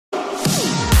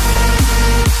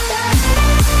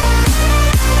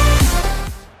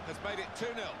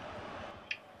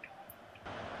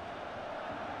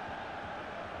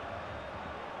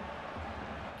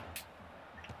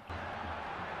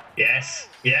Yes.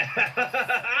 Yeah.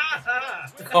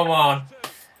 Come on.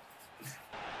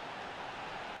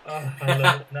 Oh, I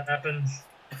love it when that happens.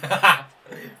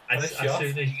 As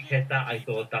soon as you hit that, I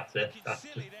thought that's it. That's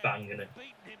just banging it.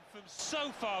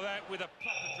 So far out with a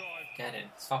proper drive. Get in.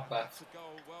 Stop that. That's a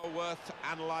goal well worth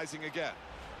analysing again.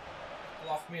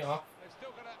 Lock me up. They've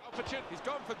still got an opportunity. He's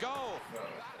gone for goal.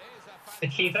 The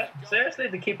keeper? Seriously,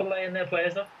 the keeper laying their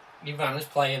players up? Ivan is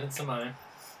playing into mine.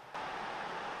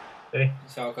 Really?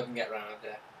 So I couldn't get round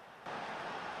there.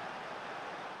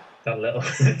 That little,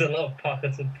 the little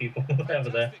pockets of people over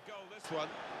there. This one.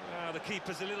 The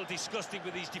keeper's a little disgusting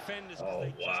with these defenders. Oh, they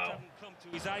just wow. haven't come to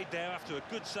his aid there after a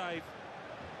good save.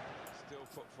 Still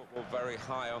put football very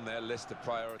high on their list of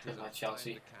priorities. Like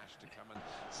Chelsea. The cash to come and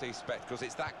see spectacles.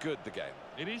 It's that good, the game.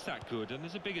 It is that good, and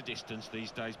there's a bigger distance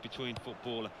these days between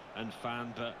footballer and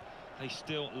fan, but they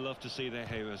still love to see their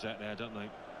heroes out there, don't they?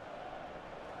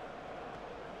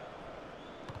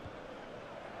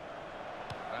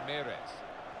 Ramirez.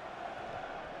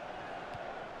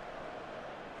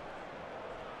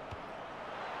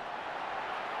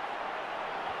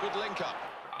 Good link up.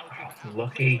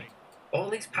 Lucky.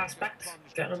 All these pass backs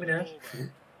getting on me nerves.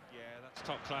 Yeah, that's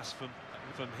top class from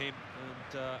him,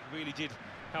 and really did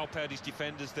help out his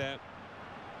defenders there.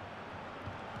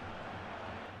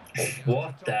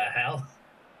 What the hell?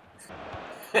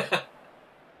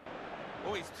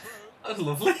 Oh, he's through. That's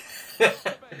lovely. Well,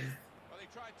 he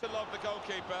tried to lob the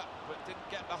goalkeeper, but didn't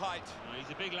get the height. He's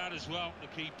a big lad as well, the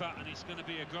keeper, and it's going to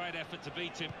be a great effort to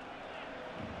beat him.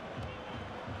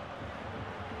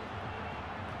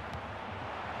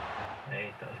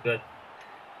 Hey, that was good.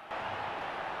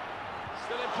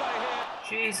 Still in play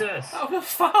here. Jesus. That was a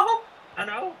foul. I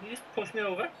know, you just pushed me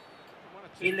over.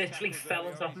 He literally fell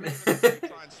on top of me.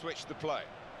 Try and switch the play.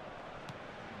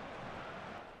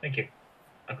 Thank you.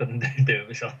 I couldn't do it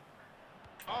myself.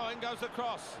 Oh, in goes the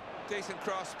cross. Decent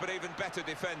cross, but even better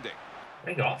defending.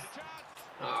 Take off.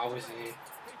 Oh, was he?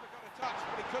 Keeper got a touch,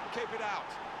 but he couldn't keep it out.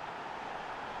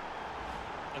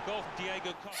 A goal from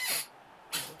Diego Costa.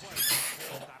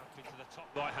 That up into the top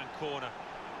right-hand corner.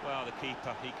 Well, the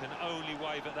keeper, he can only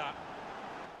wave at that.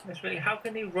 It's really, how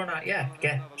can they run at you?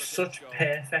 Get such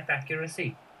perfect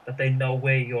accuracy that they know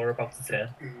where you're about to turn.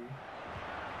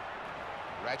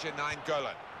 Raja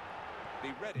Nainggolan.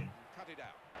 Be ready, cut it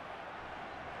out.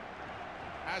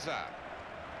 Hazard.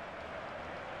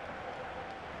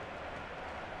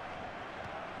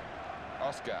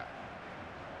 Oscar.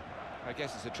 I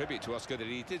guess it's a tribute to Oscar that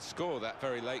he did score that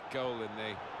very late goal in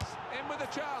with a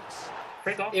chance.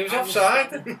 Break off. He was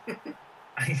offside.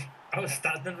 I was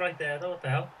standing right there though, what the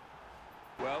hell?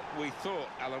 Well, we thought,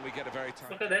 Alan, we get a very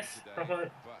tight. Look at this, today, proper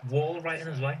but wall right in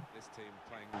his way. This team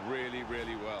playing really,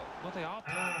 really well. Well, they are.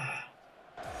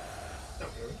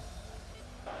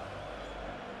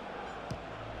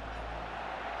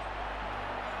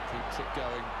 Keeps it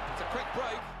going. It's a quick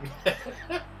break. They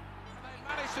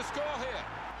managed to score here.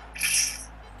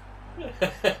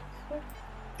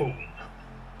 Boom.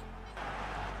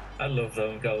 I love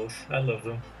them goals. I love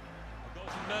them. A goal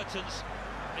from Mertens,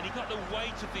 and he got the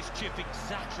weight of this chip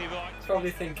exactly right.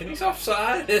 Probably thinking he's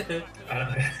offside. I don't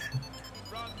know.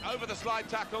 Run over the slide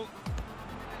tackle.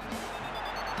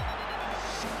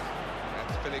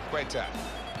 That's Filiqueta.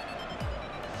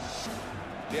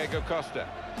 Diego Costa.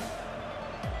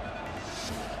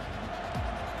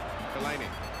 Fellaini.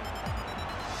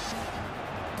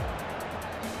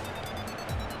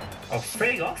 Oh,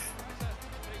 frig off.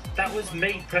 That was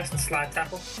me pressing slide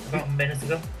tackle about a minute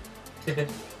ago. And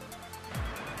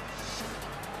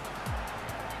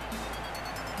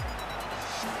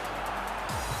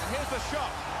here's the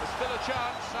shot. There's still a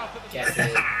chance after the Yes,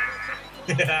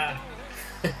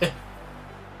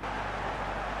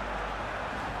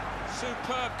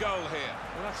 superb goal here.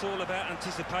 Well, that's all about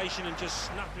anticipation and just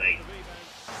snapping the rebound.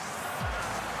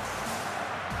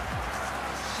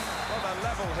 Well, they're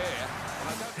level here, and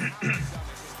I don't know how they've done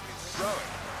it in throwing.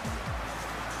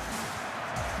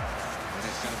 And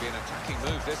it's going to be an attacking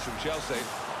move, this, from Chelsea. I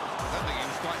don't think he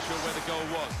was quite sure where the goal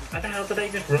was. How the hell did they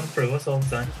just run through us all the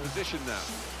time? Position now.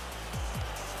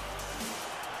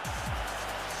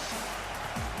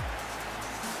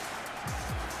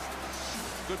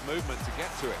 Good movement to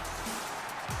get to it.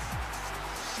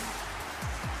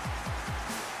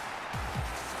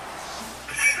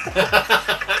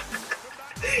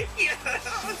 Yes!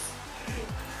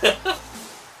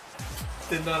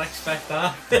 Did not expect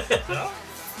that. No?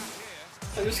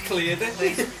 I just cleared it.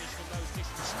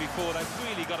 Before they've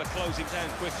really got to close him down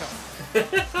quicker.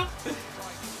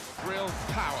 Real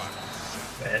power.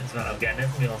 It's not, I'm getting it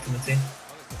from the ultimate team.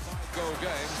 Goal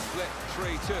game split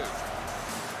 3-2.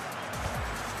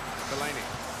 Fellaini.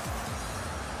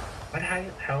 What the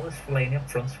hell is Fellaini up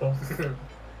front for?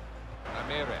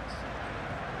 Ramirez.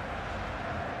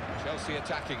 Chelsea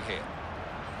attacking here.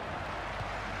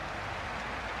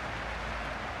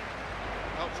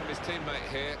 Help from his teammate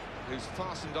here, who's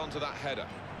fastened onto that header.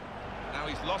 Now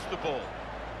he's lost the ball.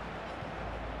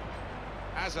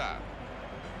 Hazard.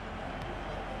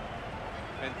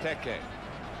 Benteke.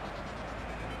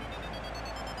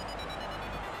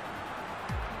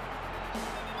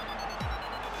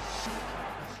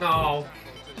 Oh,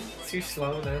 too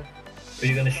slow now. Were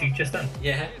you going to shoot just then?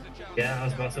 Yeah. Yeah, I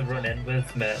was about to run in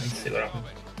with Mertens, see what happened.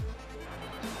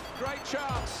 Great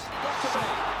chance. Got to be.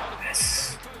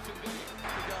 Yes.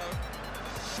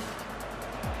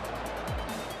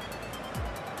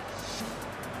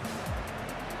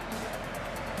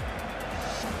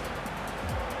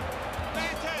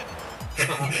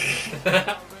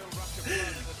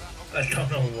 I don't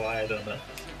know why I done that.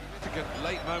 Significant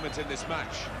late moment in this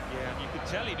match. Yeah, and you could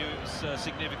tell he knew it was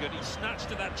significant. He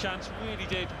snatched at that chance, really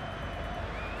did.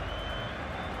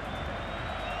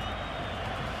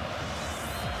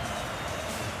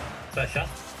 Is that a shot?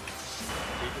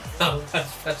 Oh,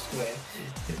 that's weird.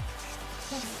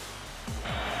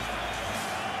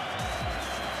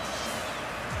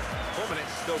 4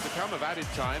 minutes still to come of added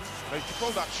time. But he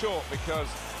pulled that short because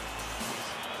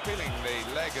he's feeling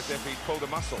the leg as if he'd pulled a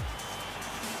muscle.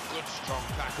 Good strong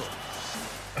tackle.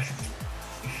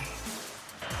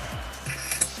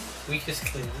 Weakest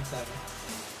clearance ever.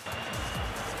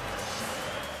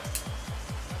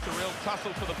 It's a real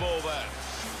tussle for the ball there.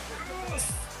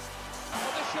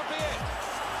 Oh, this should be it.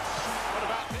 What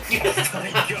about this? Oh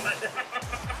my god!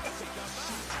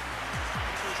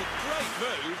 It was a great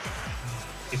move.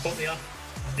 He put me off.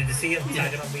 Did you see him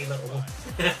tagging on me little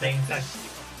name tag?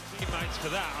 Teammates for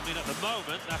that. I mean, at the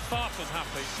moment, they're far from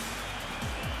happy.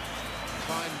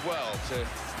 Timed well to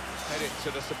head it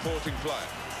to the supporting player.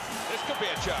 This could be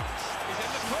a chance. He's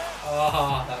in the court.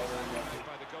 Oh, that was lovely.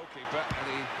 By the goalkeeper, and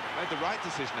he made the right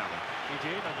decision, Alan. He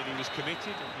did. I mean, he was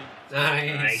committed.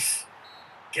 Nice. Nice.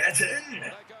 Get in!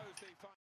 There goes.